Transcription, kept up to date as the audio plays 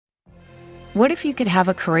What if you could have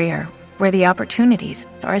a career where the opportunities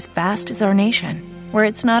are as vast as our nation, where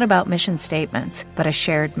it's not about mission statements, but a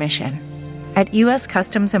shared mission? At U.S.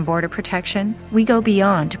 Customs and Border Protection, we go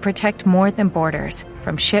beyond to protect more than borders.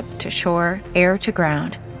 From ship to shore, air to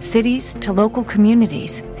ground, cities to local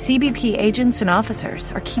communities, CBP agents and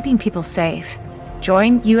officers are keeping people safe.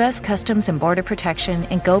 Join U.S. Customs and Border Protection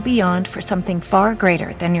and go beyond for something far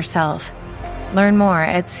greater than yourself. Learn more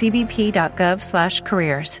at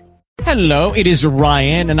cbp.gov/careers. Hello, it is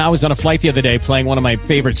Ryan, and I was on a flight the other day playing one of my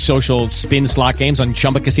favorite social spin slot games on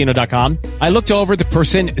ChumbaCasino.com. I looked over at the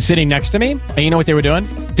person sitting next to me, and you know what they were doing?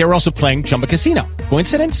 They were also playing Chumba Casino.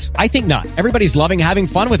 Coincidence? I think not. Everybody's loving having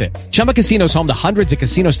fun with it. Chumba Casino is home to hundreds of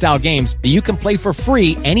casino-style games that you can play for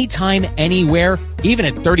free anytime, anywhere, even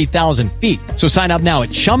at 30,000 feet. So sign up now at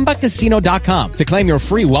ChumbaCasino.com to claim your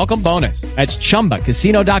free welcome bonus. That's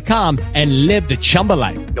ChumbaCasino.com and live the Chumba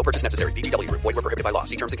life. No purchase necessary. VGW. Void where prohibited by law.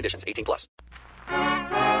 See terms and conditions. 18+.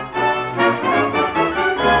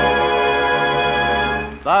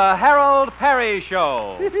 The Harold Peary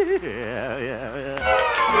Show.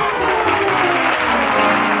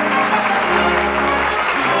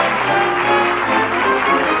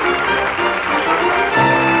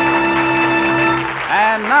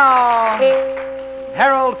 And now,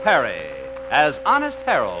 Harold Peary as Honest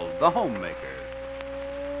Harold, the homemaker.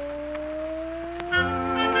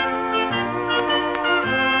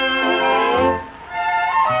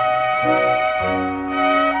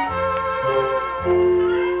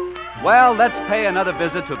 Well, let's pay another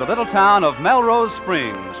visit to the little town of Melrose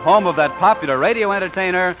Springs, home of that popular radio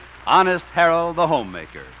entertainer, Honest Harold, the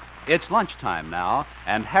homemaker. It's lunchtime now,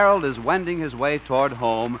 and Harold is wending his way toward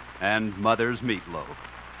home and Mother's meatloaf.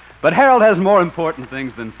 But Harold has more important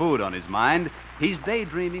things than food on his mind. He's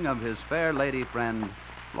daydreaming of his fair lady friend,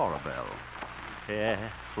 Florabelle. Yeah,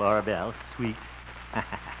 Florabelle, sweet.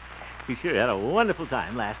 We sure had a wonderful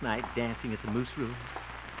time last night dancing at the Moose Room.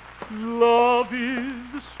 Love is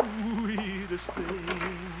the sweetest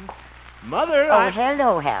thing. Mother,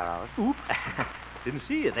 hello, Harold. Oop. Didn't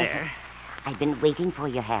see you there. I've been waiting for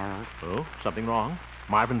you, Harold. Oh, something wrong?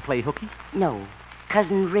 Marvin play hooky? No,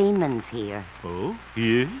 Cousin Raymond's here. Oh,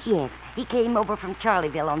 he is? Yes, he came over from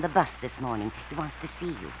Charlieville on the bus this morning. He wants to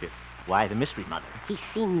see you. Why the mystery, Mother? He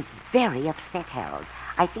seems very upset, Harold.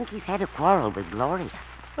 I think he's had a quarrel with Gloria.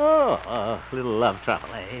 Oh, a little love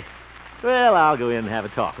trouble, eh? Well, I'll go in and have a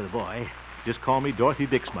talk with the boy. Just call me Dorothy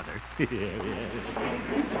Dick's mother.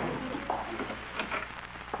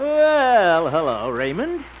 Well, hello,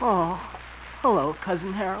 Raymond. Oh, hello,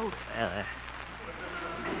 Cousin Harold. Well,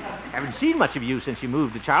 haven't seen much of you since you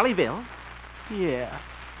moved to Charlieville. Yeah.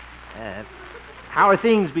 How are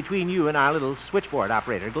things between you and our little switchboard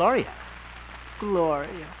operator, Gloria?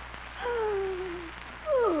 Gloria.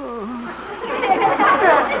 Oh,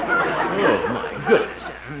 my goodness.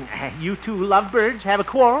 You two lovebirds have a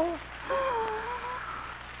quarrel?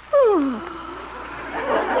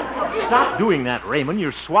 Stop doing that, Raymond.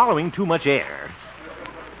 You're swallowing too much air.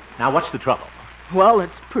 Now, what's the trouble? Well,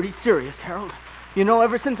 it's pretty serious, Harold. You know,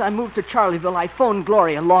 ever since I moved to Charlieville, I phone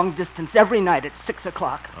Gloria long distance every night at 6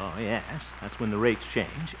 o'clock. Oh, yes. That's when the rates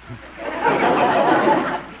change.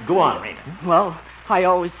 Go on, Raymond. Well, I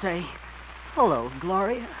always say, hello,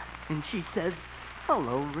 Gloria. And she says,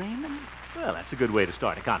 hello, Raymond. Well, that's a good way to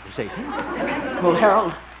start a conversation. Well,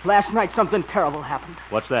 Harold, last night something terrible happened.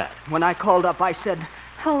 What's that? When I called up, I said,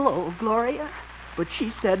 hello, Gloria. But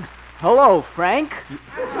she said, hello, Frank.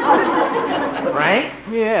 Frank?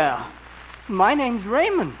 Yeah. My name's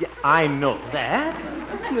Raymond. Yeah, I know that.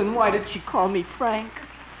 Then why did she call me Frank?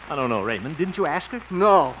 I don't know, Raymond. Didn't you ask her?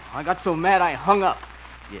 No. I got so mad I hung up.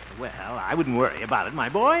 Yeah, well, I wouldn't worry about it, my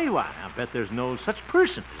boy. Why, I bet there's no such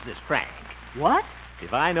person as this Frank. What?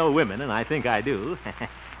 If I know women, and I think I do,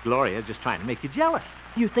 Gloria's just trying to make you jealous.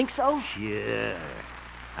 You think so? Sure.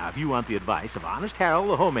 Now, if you want the advice of Honest Harold,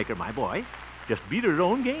 the homemaker, my boy, just beat her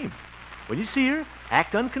own game. When you see her,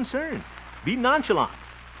 act unconcerned. Be nonchalant.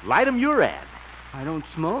 Light 'em your ad. I don't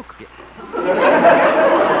smoke. Yeah.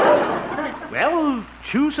 Well,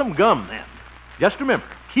 chew some gum, then. Just remember,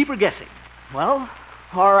 keep her guessing. Well,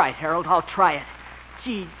 all right, Harold, I'll try it.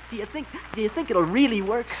 Gee, do you think it'll really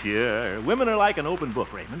work? Sure. Women are like an open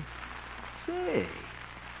book, Raymond. Say,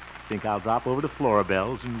 think I'll drop over to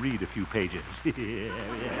Florabelle's and read a few pages. Yeah.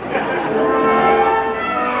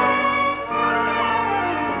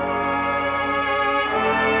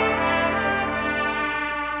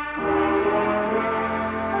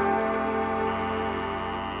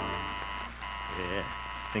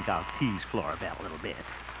 Think I'll tease Florabelle a little bit.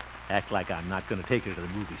 Act like I'm not going to take her to the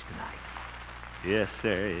movies tonight. Yes,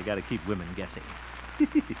 sir. You got to keep women guessing. Well,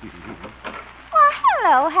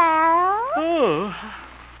 hello, Harold. Oh,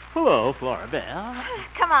 hello, Florabelle.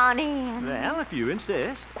 Come on in. Well, if you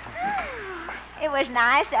insist. It was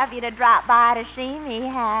nice of you to drop by to see me,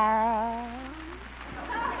 Harold.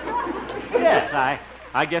 Yes,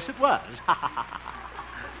 I guess it was.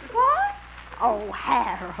 What? Oh,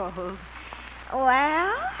 Harold.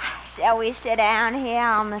 Well, shall we sit down here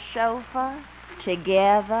on the sofa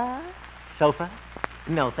together? Sofa?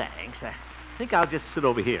 No, thanks. I think I'll just sit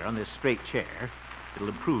over here on this straight chair. It'll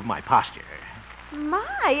improve my posture.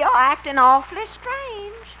 My, you're acting awfully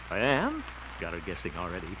strange. I am? Got her guessing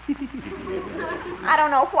already. I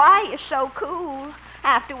don't know why you're so cool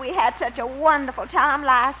after we had such a wonderful time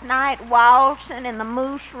last night waltzing in the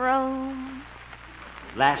moose room.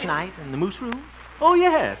 Last night in the moose room? Oh,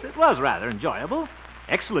 yes, it was rather enjoyable.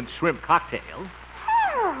 Excellent shrimp cocktail.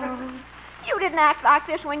 Harold, you didn't act like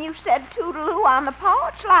this when you said toodaloo on the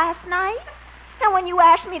porch last night. And when you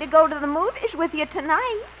asked me to go to the movies with you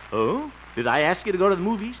tonight. Oh? Did I ask you to go to the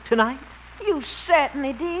movies tonight? You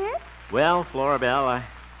certainly did. Well, Florabelle, I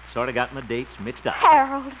sort of got my dates mixed up.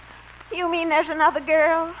 Harold, you mean there's another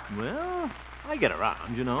girl? Well, I get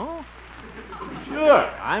around, you know. Sure,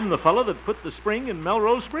 I'm the fellow that put the spring in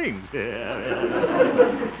Melrose Springs.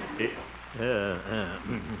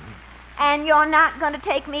 And you're not going to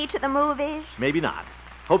take me to the movies? Maybe not.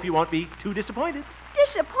 Hope you won't be too disappointed.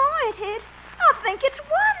 Disappointed? I think it's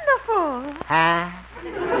wonderful. Huh?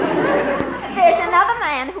 There's another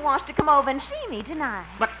man who wants to come over and see me tonight.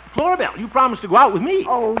 But, Florabelle, you promised to go out with me.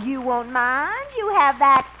 Oh, you won't mind? You have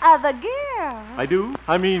that other girl. I do?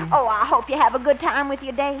 I mean... Oh, I hope you have a good time with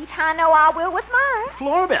your date. I know I will with mine.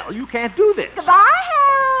 Florabelle, you can't do this. Goodbye,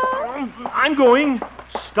 Harold. I'm going.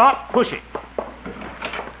 Stop pushing.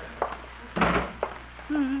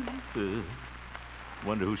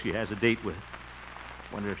 Wonder who she has a date with.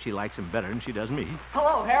 Wonder if she likes him better than she does me.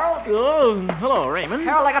 Hello, Harold. Oh, hello, Raymond.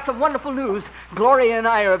 Harold, I got some wonderful news. Gloria and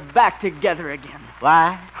I are back together again.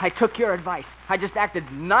 Why? I took your advice. I just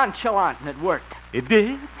acted nonchalant and it worked. It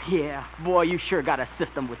did? Yeah, boy, you sure got a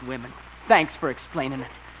system with women. Thanks for explaining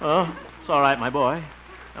it. Oh, it's all right, my boy.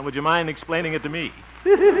 Now, would you mind explaining it to me?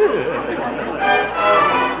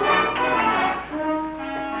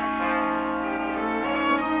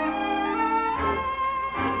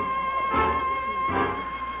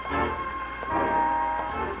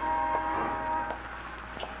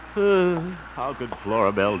 How could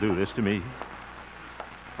Florabelle do this to me?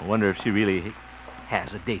 I wonder if she really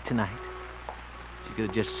has a date tonight. She could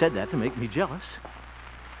have just said that to make me jealous.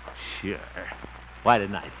 Sure. Why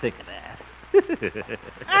didn't I think of that?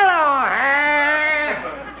 Hello, Herb.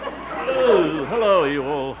 Oh, hello, you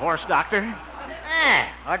old horse doctor.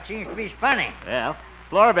 What seems to be funny? Well,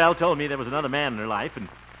 Florabelle told me there was another man in her life, and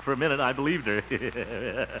for a minute I believed her.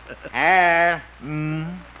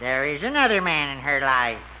 There is another man in her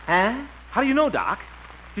life. Huh? How do you know, Doc?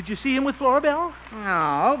 Did you see him with Florabelle?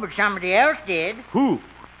 No, but somebody else did. Who?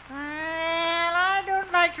 Well, I don't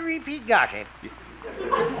like to repeat gossip.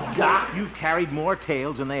 Doc, you've carried more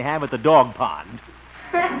tales than they have at the dog pond.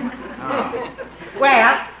 Well,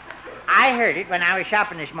 I heard it when I was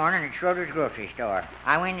shopping this morning at Schroeder's grocery store.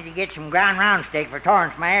 I went in to get some ground round steak for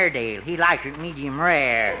Torrance, my Airedale. He likes it medium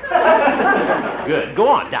rare. Good. Go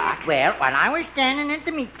on, Doc. Well, while I was standing at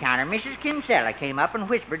the meat counter, Mrs. Kinsella came up and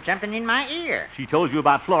whispered something in my ear. She told you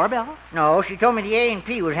about Florabelle? No, she told me the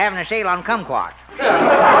A&P was having a sale on kumquats.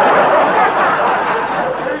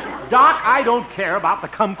 Doc, I don't care about the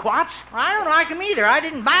kumquats. Well, I don't like them either. I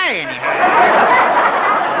didn't buy any.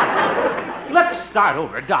 Let's start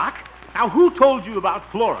over, Doc. Now, who told you about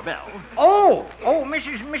Florabelle? Oh,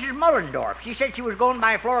 Mrs. Mullendorf. She said she was going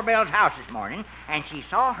by Florabelle's house this morning, and she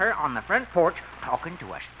saw her on the front porch talking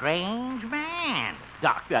to a strange man.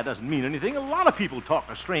 Doc, that doesn't mean anything. A lot of people talk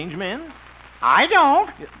to strange men. I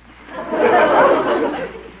don't.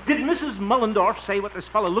 Did Mrs. Mullendorf say what this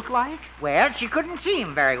fellow looked like? Well, she couldn't see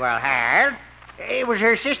him very well, Harold. It was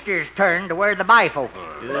her sister's turn to wear the bifocal.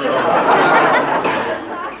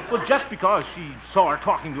 Well, just because she saw her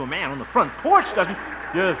talking to a man on the front porch doesn't...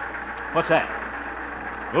 What's that?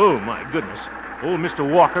 Oh, my goodness. Old Mr.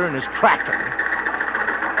 Walker and his tractor.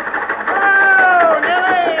 Oh,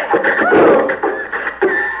 Nellie!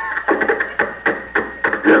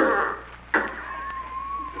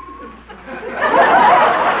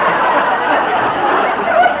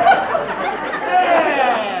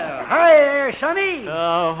 Hi there, Sonny.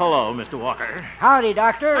 Oh, hello, Mr. Walker. Howdy,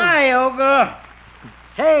 Doctor. Hi, Olga.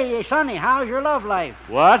 Say, Sonny, how's your love life?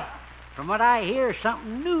 What? From what I hear,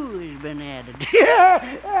 something new has been added.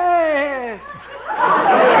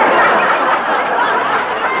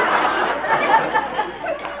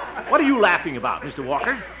 What are you laughing about, Mr.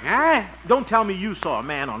 Walker? Huh? Don't tell me you saw a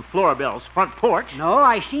man on Florabelle's front porch. No,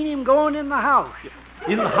 I seen him going in the house.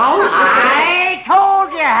 In the house? I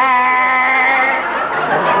told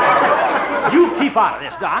you, You keep out of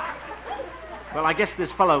this, Doc. Well, I guess this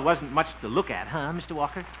fellow wasn't much to look at, huh, Mr.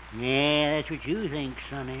 Walker? Yeah, that's what you think,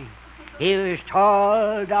 Sonny. He was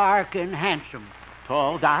tall, dark, and handsome.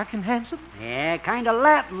 Tall, dark, and handsome? Yeah, kind of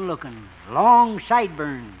Latin looking. Long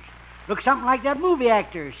sideburns. Looks something like that movie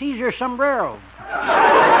actor, Caesar Sombrero.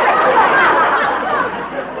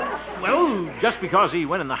 Well, just because he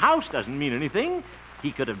went in the house doesn't mean anything.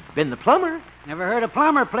 He could have been the plumber. Never heard a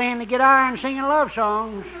plumber playing the guitar and singing love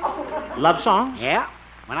songs. Love songs? Yeah.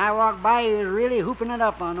 When I walked by, he was really hooping it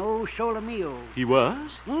up on old Solo Mio. He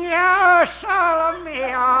was? Yeah, Solo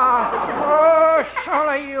Mio. Oh,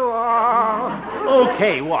 Solo you.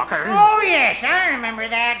 Okay, Walker. Oh, yes, I remember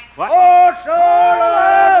that. What? Oh,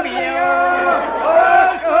 solo mio.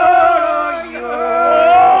 Oh, solo you.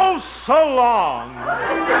 Oh, so long.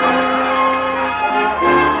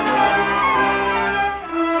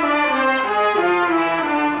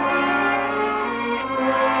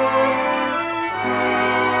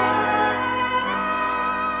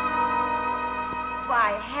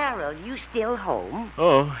 Why, Harold, you still home?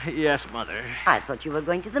 Oh, yes, Mother. I thought you were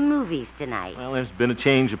going to the movies tonight. Well, there's been a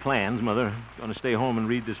change of plans, Mother. I'm going to stay home and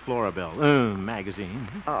read this Florabelle magazine.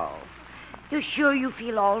 Oh. You're sure you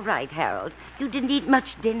feel all right, Harold? You didn't eat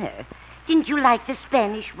much dinner. Didn't you like the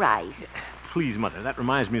Spanish rice? Please, Mother, that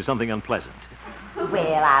reminds me of something unpleasant.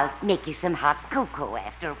 Well, I'll make you some hot cocoa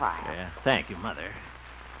after a while. Yeah, thank you, Mother.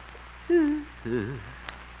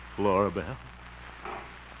 Florabelle.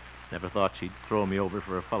 Never thought she'd throw me over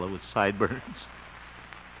for a fellow with sideburns.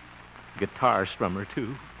 Guitar strummer,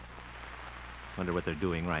 too. Wonder what they're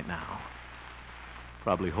doing right now.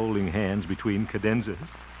 Probably holding hands between cadenzas.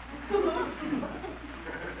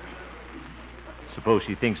 Suppose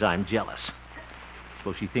she thinks I'm jealous.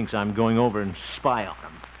 Suppose she thinks I'm going over and spy on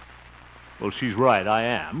him. Well, she's right, I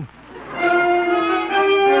am.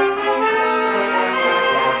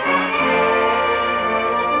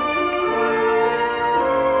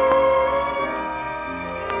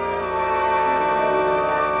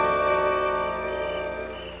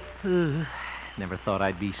 Never thought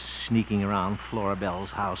I'd be sneaking around Florabelle's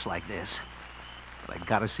house like this. But I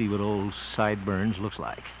gotta see what old Sideburns looks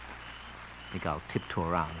like. Think I'll tiptoe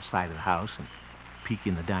around the side of the house and peek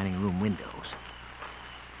in the dining room windows.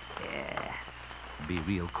 Yeah, be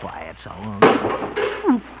real quiet so I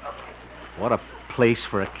won't. What a place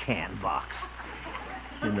for a can box.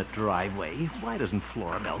 In the driveway. Why doesn't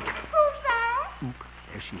Florabelle... Who's that? Oop,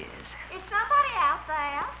 there she is. Is somebody out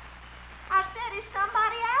there? I said, is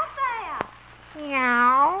somebody out there?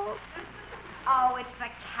 Meow. Oh, it's the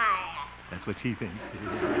cat. That's what she thinks.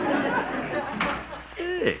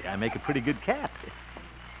 Hey, I make a pretty good cat.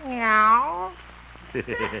 Meow.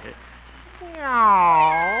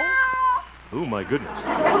 Meow. Oh, my goodness.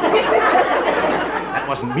 That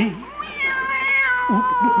wasn't me. Oop,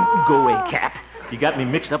 go away, cat. You got me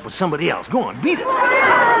mixed up with somebody else. Go on, beat it.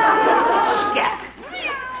 Scat.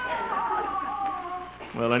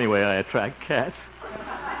 Well, anyway, I attract cats.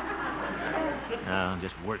 Now, I'll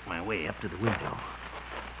just work my way up to the window.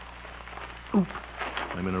 Oop,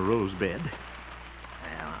 I'm in a rose bed.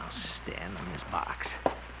 Well, I'll stand on this box.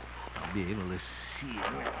 I'll be able to see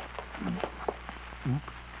him. Oop,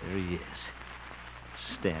 there he is.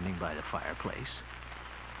 Standing by the fireplace.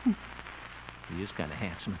 He is kind of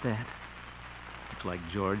handsome at that. Looks like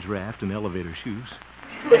George Raft in elevator shoes.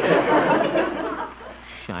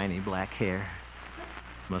 Shiny black hair.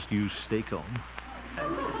 Must use stay comb.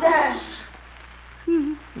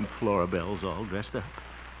 And Florabelle's all dressed up.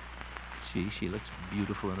 She looks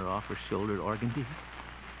beautiful in her off-her-shouldered organdy.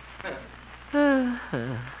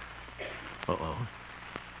 Uh-oh.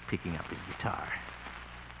 Picking up his guitar.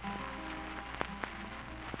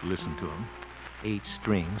 Listen to him. 8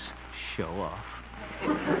 strings. Show off.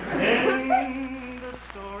 In the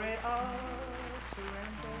story of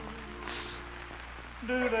surrender,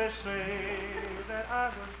 do they say that I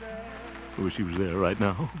was there? I wish he was there right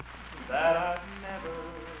now. That I've never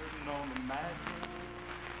known the magic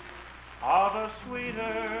of a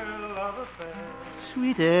sweeter love affair.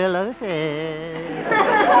 Sweeter love affair.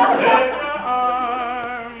 With your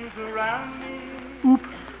arms around me, Oop.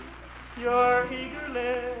 your eager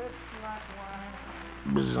lips like wine.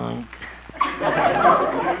 Bazunk. You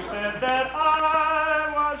said that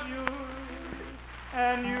I was yours,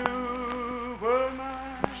 and you were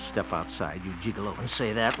mine. Step outside, you gigolo, and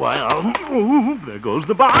say that while... Ooh, there goes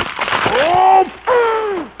the box. Oh!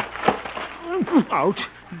 Ouch.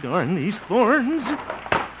 Darn these thorns. Who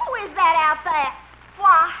is that out there?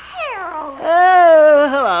 Why, Oh,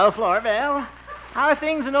 hello, Florabelle. How are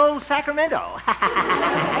things in old Sacramento? What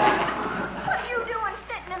are you doing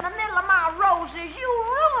sitting in the middle of my roses? You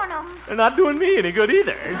ruin them. They're not doing me any good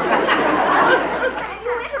either. And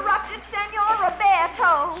you interrupted Senor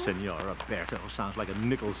Roberto. Senor Roberto sounds like a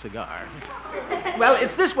nickel cigar. Well,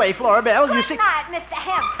 it's this way, Florabelle. Good You see... night, Mr.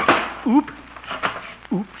 Hemp. Oop.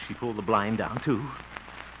 She pulled the blind down, too.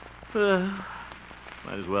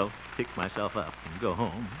 Might as well pick myself up and go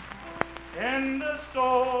home. In the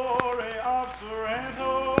story of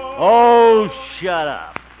Sorrento. Oh, shut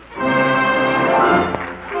up.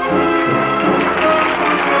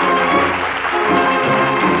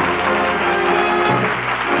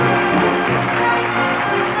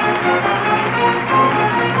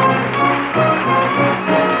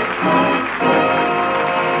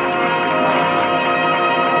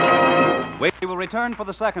 We will return for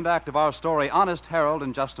the second act of our story, Honest Harold,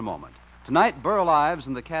 in just a moment. Tonight, Burl Ives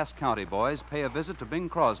and the Cass County Boys pay a visit to Bing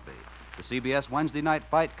Crosby. The CBS Wednesday night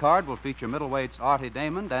fight card will feature middleweights Artie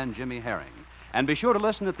Damon and Jimmy Herring. And be sure to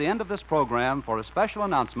listen at the end of this program for a special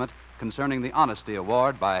announcement concerning the Honesty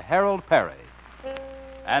Award by Harold Peary.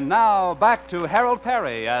 And now, back to Harold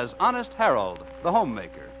Peary as Honest Harold, the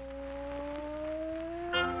homemaker.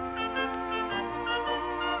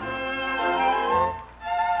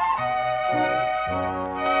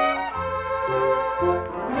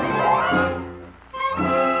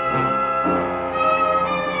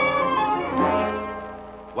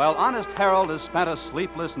 Well, Honest Harold has spent a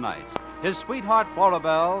sleepless night. His sweetheart,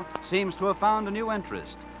 Florabelle, seems to have found a new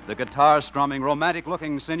interest, the guitar-strumming,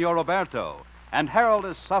 romantic-looking Senor Roberto. And Harold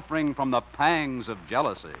is suffering from the pangs of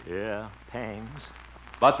jealousy. Yeah, pangs.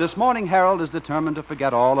 But this morning, Harold is determined to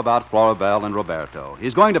forget all about Florabelle and Roberto.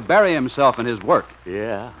 He's going to bury himself in his work.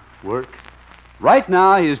 Yeah, work. Right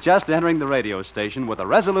now, he is just entering the radio station with a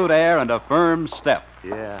resolute air and a firm step.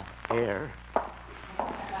 Yeah, air.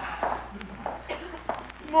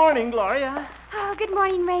 Morning, Gloria. Oh, good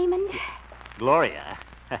morning, Raymond. Gloria,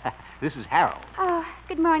 this is Harold. Oh,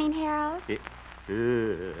 good morning, Harold.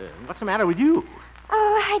 What's the matter with you?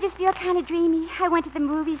 Oh, I just feel kind of dreamy. I went to the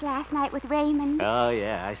movies last night with Raymond. Oh,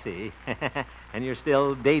 yeah, I see. And you're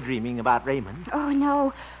still daydreaming about Raymond? Oh,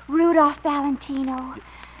 no, Rudolph Valentino.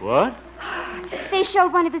 What? They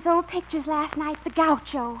showed one of his old pictures last night, the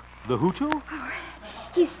Gaucho. The Hoocho? Oh,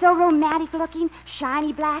 he's so romantic looking,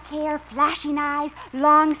 shiny black hair, flashing eyes,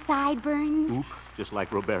 long sideburns. Oop, just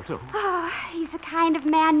like Roberto. Oh, he's the kind of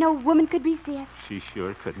man no woman could resist. She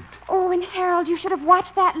sure couldn't. Oh, and Harold, you should have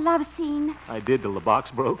watched that love scene. I did till the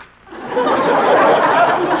box broke. They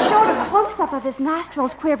showed a close-up of his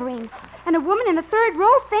nostrils quivering, and a woman in the third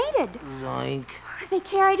row fainted. Zoink. They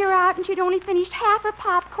carried her out, and she'd only finished half her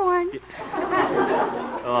popcorn.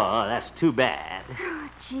 Oh, that's too bad. Oh,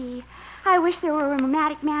 gee. I wish there were a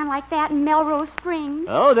romantic man like that in Melrose Springs.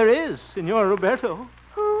 Oh, there is, Senor Roberto.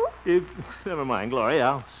 Who? Never mind, Gloria.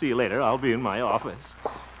 I'll see you later. I'll be in my office.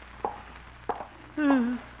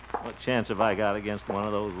 What chance have I got against one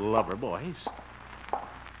of those lover boys?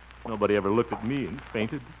 Nobody ever looked at me and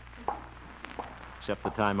fainted. Except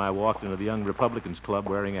the time I walked into the Young Republicans Club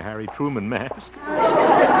wearing a Harry Truman mask.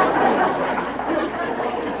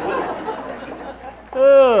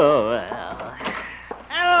 Oh, well.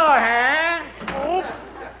 Hello, Harold. Oh.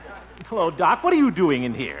 Hello, Doc. What are you doing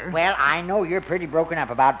in here? Well, I know you're pretty broken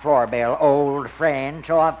up about Florabelle, old friend,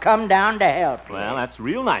 so I've come down to help you. Well, that's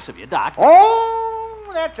real nice of you, Doc.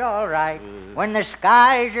 Oh, that's all right. When the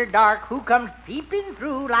skies are dark, who comes peeping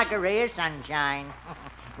through like a ray of sunshine?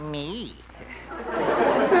 Me.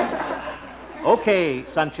 Okay,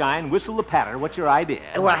 Sunshine, whistle the patter. What's your idea?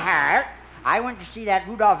 Well, Harold, I went to see that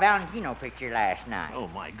Rudolph Valentino picture last night. Oh,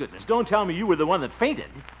 my goodness. Don't tell me you were the one that fainted.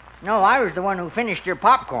 No, I was the one who finished your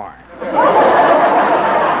popcorn.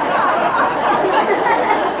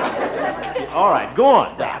 All right, go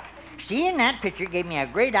on, Doc. Seeing that picture gave me a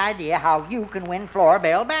great idea how you can win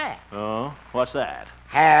Florabelle back. Oh, what's that?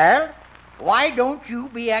 Harold, why don't you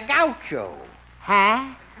be a gaucho?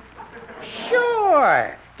 Huh?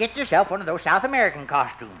 Sure. Get yourself one of those South American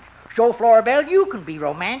costumes. Show Florabelle you can be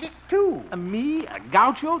romantic, too. Me? A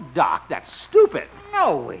gaucho? Doc, that's stupid.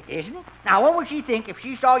 No, it isn't. Now, what would she think if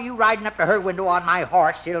she saw you riding up to her window on my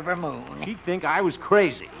horse, Silver Moon? She'd think I was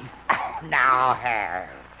crazy. Now, Harold,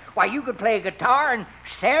 why, you could play guitar and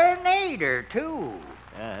serenade her, too.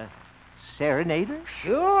 Serenader?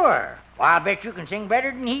 Sure. Well, I bet you can sing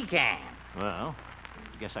better than he can. Well,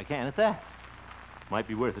 I guess I can at that. Might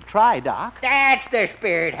be worth a try, Doc. That's the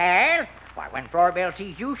spirit, Harold. Why, when Florabelle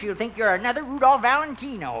sees you, she'll think you're another Rudolph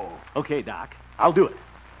Valentino. Okay, Doc. I'll do it.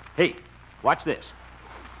 Hey, watch this.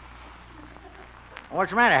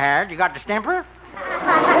 What's the matter, Harold? You got distemper?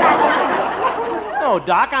 No,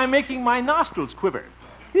 Doc, I'm making my nostrils quiver.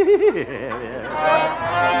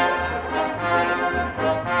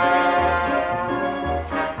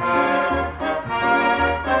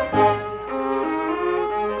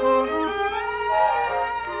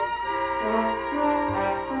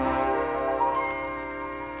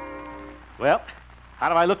 Well, how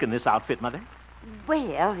do I look in this outfit, Mother?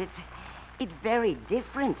 Well, it's very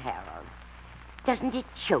different, Harold. Doesn't it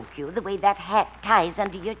choke you the way that hat ties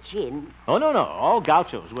under your chin? Oh, no. All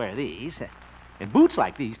gauchos wear these. And boots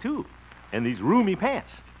like these, too. And these roomy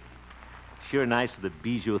pants. Sure nice of the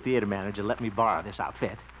Bijou theater manager to let me borrow this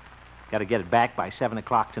outfit. Got to get it back by 7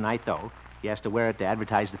 o'clock tonight, though. He has to wear it to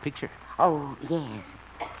advertise the picture. Oh, yes.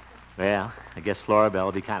 Well, I guess Florabelle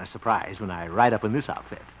will be kind of surprised when I ride up in this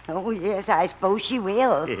outfit. Oh, yes, I suppose she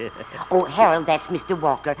will. Oh, Harold, that's Mr.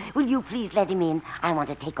 Walker. Will you please let him in? I want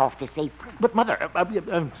to take off this apron. But, Mother,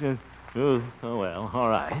 oh, well, all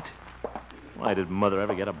right. Why did Mother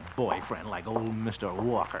ever get a boyfriend like old Mr.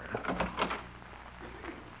 Walker?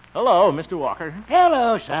 Hello, Mr. Walker.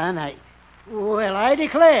 Hello, son. I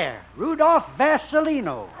declare, Rudolph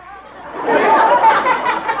Vasilino.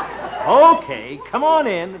 Okay, come on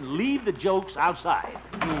in and leave the jokes outside.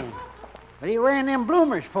 What are you wearing them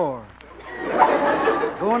bloomers for?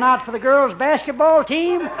 Going out for the girls' basketball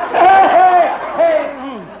team?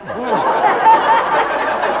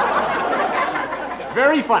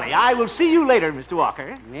 Very funny. I will see you later, Mr.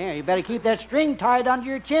 Walker. Yeah, you better keep that string tied under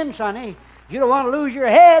your chin, sonny. You don't want to lose your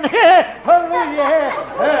head.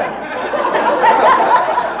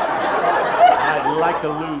 I'd like to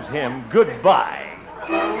lose him. Goodbye.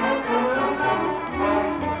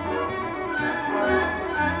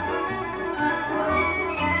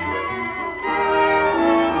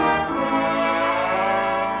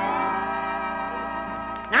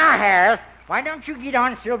 Now, Harold, why don't you get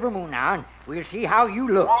on Silver Moon now, and we'll see how you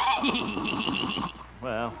look.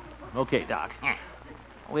 Well, okay, Doc.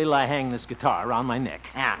 Wait till I hang this guitar around my neck.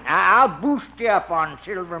 Now, I'll boost you up on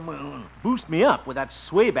Silver Moon. Boost me up with that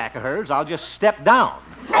sway back of hers. I'll just step down.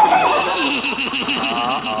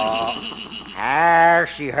 Ah,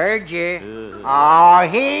 she heard you. Oh,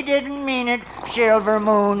 he didn't mean it, Silver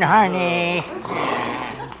Moon, honey.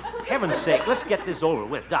 Heaven's sake, let's get this over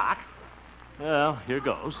with, Doc. Well, here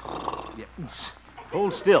goes. Yeah.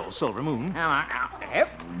 Hold still, Silver Moon. Come on now. Yep.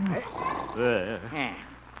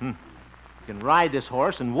 You can ride this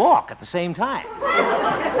horse and walk at the same time.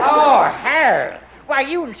 Oh, Harold. Why,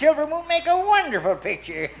 you and Silver Moon make a wonderful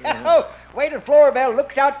picture. Oh, wait till Florabelle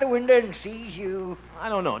looks out the window and sees you. I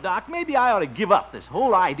don't know, Doc. Maybe I ought to give up this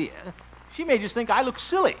whole idea. She may just think I look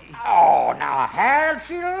silly. Oh, now, Harold,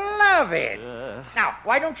 she'll love it. Now,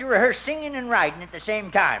 why don't you rehearse singing and riding at the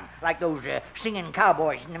same time, like those singing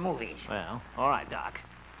cowboys in the movies? Well, all right, Doc.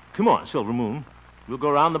 Come on, Silver Moon. We'll go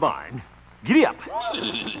around the barn. Giddy up.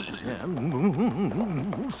 Yeah.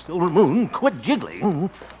 Silver Moon, quit jiggling.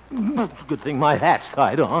 Good thing my hat's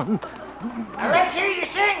tied on. Now, let's hear you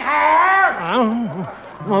sing, Harold.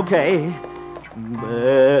 Okay.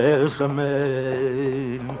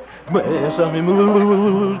 Bésame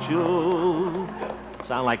mucho.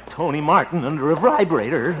 Sound like Tony Martin under a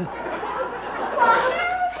vibrator.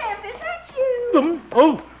 Pep, is that you?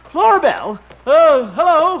 Oh, Florabelle.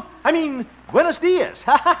 Hello. I mean, buenos dias.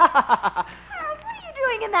 What are you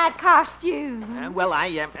doing in that costume? Well, I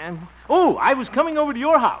I was coming over to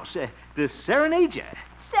your house to serenade you.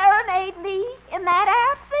 Serenade me in that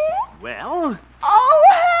outfit? Well? Oh,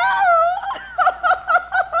 hell!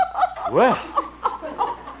 Well,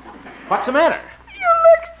 what's the matter? You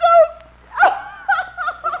look so...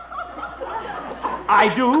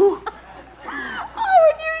 I do? Oh,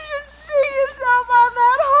 and you should see yourself on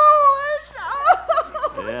that horse.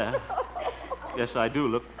 Yeah. Yes, I do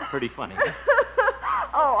look pretty funny.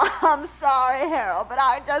 Oh, I'm sorry, Harold, but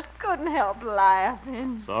I just couldn't help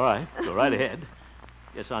laughing. It's all right. Go right ahead.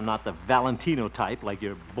 Guess I'm not the Valentino type like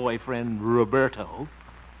your boyfriend, Roberto.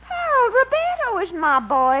 Harold, Roberto isn't my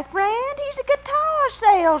boyfriend. He's a guitar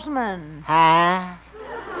salesman. Huh?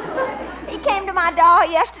 He came to my door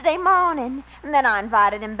yesterday morning, and then I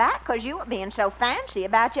invited him back because you were being so fancy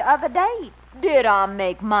about your other date. Did I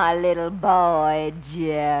make my little boy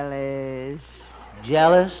jealous?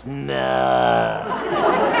 Jealous? No.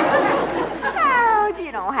 Harold,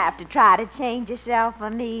 you don't have to try to change yourself for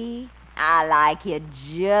me. I like you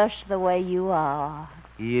just the way you are.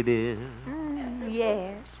 It is?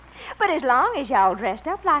 Yes. But as long as y'all dressed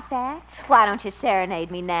up like that, why don't you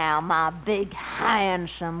serenade me now, my big,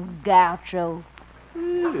 handsome gaucho?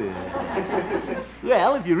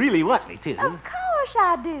 Well, if you really want me to. Of course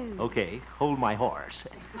I do. Okay, hold my horse.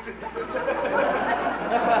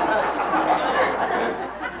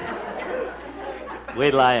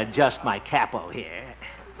 Wait till I adjust my capo here.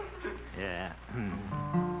 Yeah.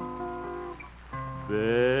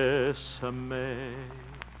 Bésame,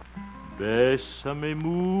 bésame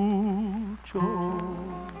mucho.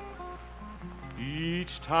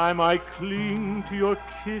 Each time I cling to your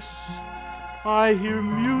kiss, I hear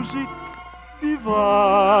music divine.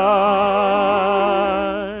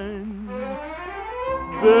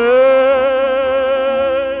 Bésame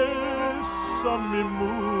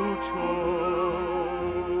mucho.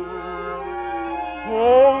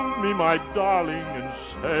 Hold me, my darling, and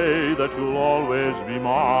say that you'll always be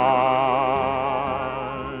mine.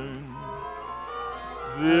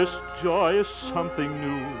 This joy is something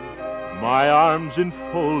new, my arms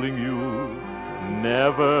enfolding you.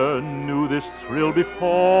 Never knew this thrill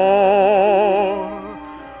before.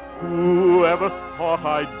 Whoever thought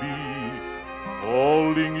I'd be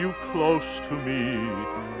holding you close to me,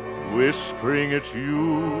 whispering it's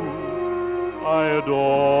you I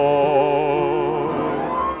adore.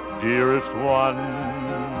 Dearest one,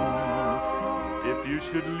 if you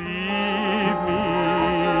should leave me,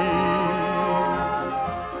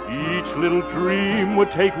 each little dream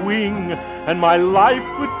would take wing and my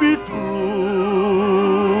life would be through.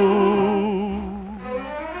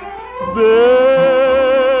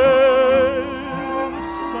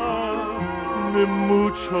 Bésame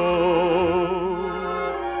mucho.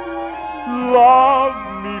 Love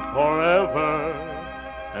me forever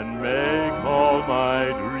and make all my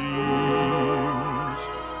dreams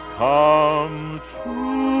come true.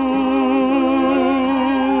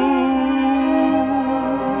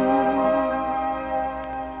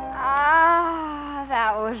 Ah,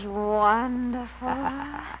 that was wonderful.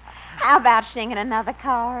 How about singing another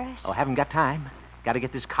chorus? Oh, haven't got time. Got to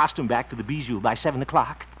get this costume back to the Bijou by 7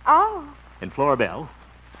 o'clock. Oh. And Florabelle,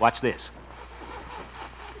 watch this.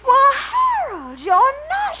 Well, Harold, your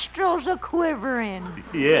nostrils are quivering.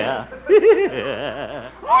 Yeah.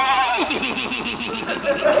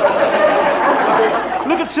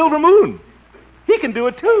 Look at Silver Moon. He can do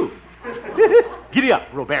it, too. Giddy up,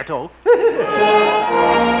 Roberto.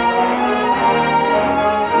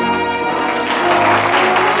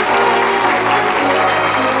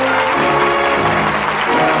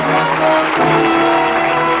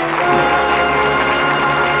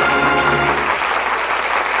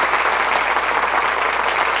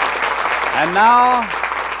 And now,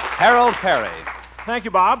 Harold Peary. Thank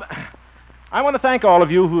you, Bob. I want to thank all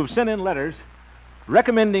of you who have sent in letters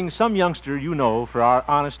recommending some youngster you know for our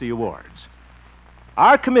Honesty Awards.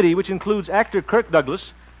 Our committee, which includes actor Kirk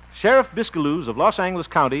Douglas, Sheriff Biscaloos of Los Angeles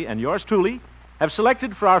County, and yours truly, have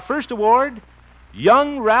selected for our first award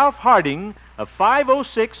young Ralph Harding of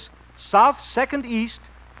 506 South 2nd East,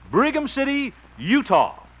 Brigham City,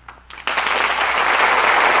 Utah.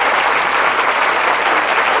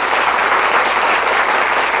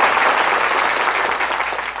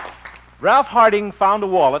 Ralph Harding found a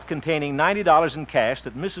wallet containing $90 in cash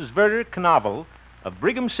that Mrs. Verder Knavel of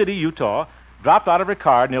Brigham City, Utah, dropped out of her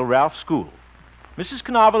car near Ralph's school. Mrs.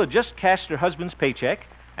 Knavel had just cashed her husband's paycheck,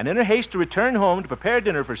 and in her haste to return home to prepare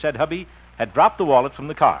dinner for said hubby, had dropped the wallet from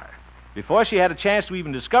the car. Before she had a chance to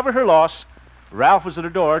even discover her loss, Ralph was at her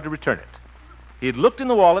door to return it. He had looked in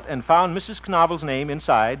the wallet and found Mrs. Knavel's name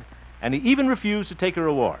inside, and he even refused to take her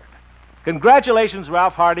reward. Congratulations,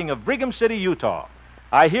 Ralph Harding of Brigham City, Utah.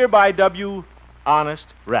 I hereby dub you Honest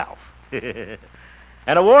Ralph. And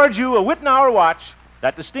award you a Whitnauer watch,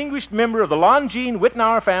 that distinguished member of the Longines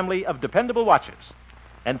Whitnauer family of dependable watches.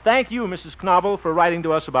 And thank you, Mrs. Knoble, for writing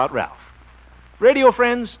to us about Ralph. Radio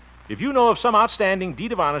friends, if you know of some outstanding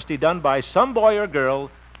deed of honesty done by some boy or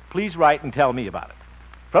girl, please write and tell me about it.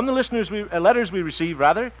 From the letters we receive,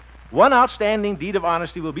 one outstanding deed of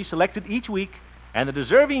honesty will be selected each week, and the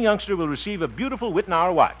deserving youngster will receive a beautiful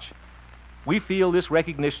Whitnauer watch. We feel this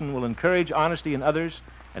recognition will encourage honesty in others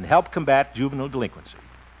and help combat juvenile delinquency.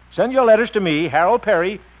 Send your letters to me, Harold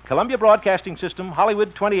Peary, Columbia Broadcasting System,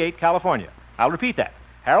 Hollywood 28, California. I'll repeat that.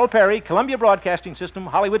 Harold Peary, Columbia Broadcasting System,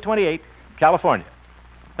 Hollywood 28, California.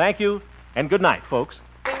 Thank you, and good night, folks.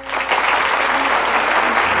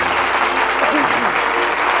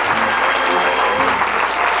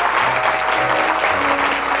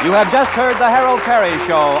 You have just heard the Harold Peary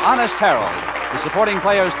Show, Honest Harold. The supporting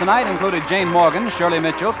players tonight included Jane Morgan, Shirley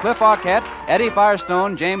Mitchell, Cliff Arquette, Eddie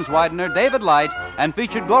Firestone, James Widener, David Light, and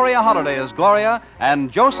featured Gloria Holliday as Gloria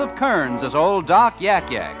and Joseph Kearns as Old Doc Yak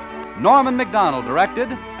Yak. Norman McDonald directed,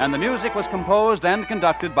 and the music was composed and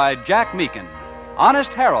conducted by Jack Meakin.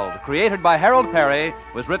 Honest Harold, created by Harold Peary,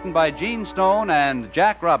 was written by Gene Stone and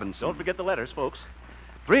Jack Robinson. Don't forget the letters, folks.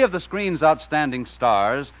 3 of the screen's outstanding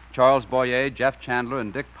stars, Charles Boyer, Jeff Chandler,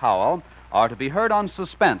 and Dick Powell, are to be heard on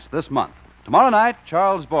Suspense this month. Tomorrow night,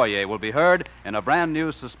 Charles Boyer will be heard in a brand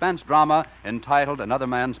new suspense drama entitled Another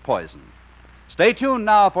Man's Poison. Stay tuned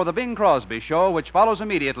now for the Bing Crosby Show, which follows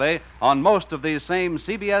immediately on most of these same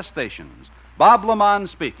CBS stations. Bob Lamont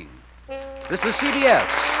speaking. This is CBS,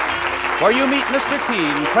 where you meet Mr.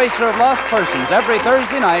 Keene, tracer of lost persons, every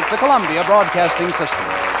Thursday night, the Columbia Broadcasting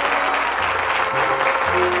System.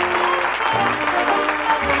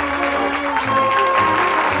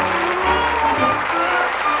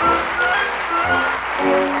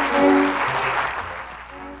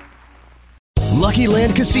 Lucky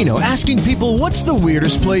Land Casino, asking people, what's the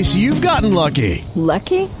weirdest place you've gotten lucky?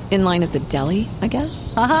 Lucky? In line at the deli, I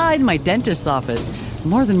guess? Aha, in my dentist's office.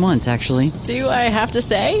 More than once, actually. Do I have to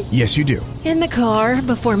say? Yes, you do. In the car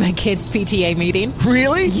before my kids' PTA meeting.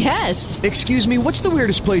 Really? Yes. Excuse me, what's the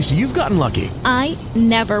weirdest place you've gotten lucky? I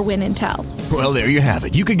never win and tell. Well, there you have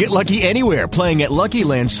it. You can get lucky anywhere, playing at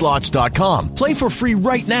LuckyLandSlots.com. Play for free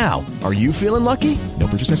right now. Are you feeling lucky? No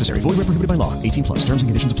purchase necessary. Void where prohibited by law. 18+. Terms and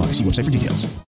conditions apply. See website for details.